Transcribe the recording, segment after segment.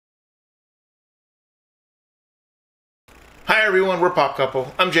Hi everyone, we're Pop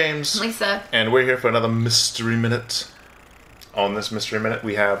Couple. I'm James. Lisa. And we're here for another Mystery Minute. On this Mystery Minute,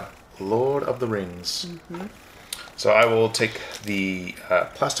 we have Lord of the Rings. Mm-hmm. So I will take the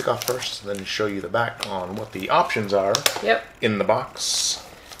plastic off first, then show you the back on what the options are in the box.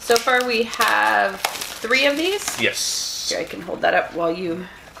 So far we have 3 of these. Yes. Here, I can hold that up while you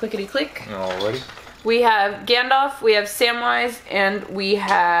clickety-click. Alrighty. We have Gandalf, we have Samwise, and we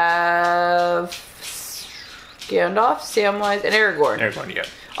have Gandalf, Samwise, and Aragorn. Aragorn, yeah.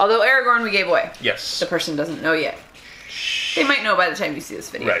 Although Aragorn we gave away. Yes. The person doesn't know yet. They might know by the time you see this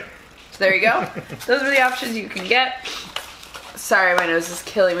video. Right. So there you go. Those are the options you can get. Sorry, my nose is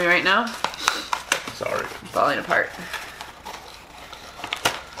killing me right now. Sorry. I'm falling apart.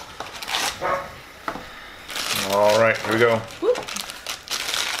 Alright, here we go. Whoop.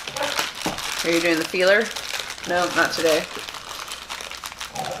 Are you doing the feeler? No, not today.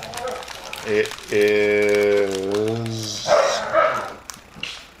 It is...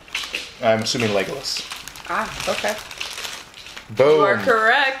 I'm assuming Legolas. Ah, okay. Boom. You are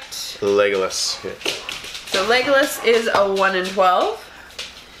correct. Legolas. Yeah. So Legolas is a 1 in 12.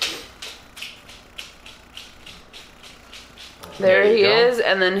 There he is,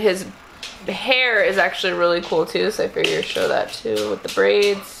 and then his hair is actually really cool too, so I figure I'd show that too with the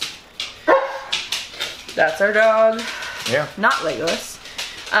braids. That's our dog. Yeah. Not Legolas.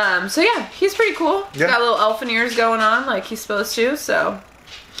 So yeah, he's pretty cool. He's got little elfin ears going on like he's supposed to, so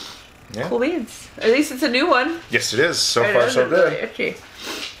cool beans. At least it's a new one. Yes, it is. So far, so good. Really itchy.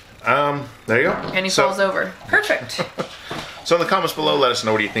 There you go. And he falls over. Perfect. So in the comments below, let us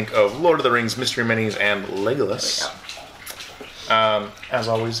know what you think of Lord of the Rings, Mystery Minis, and Legolas. As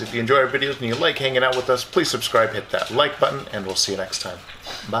always, if you enjoy our videos and you like hanging out with us, please subscribe, hit that like button, and we'll see you next time.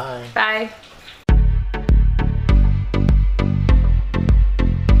 Bye. Bye.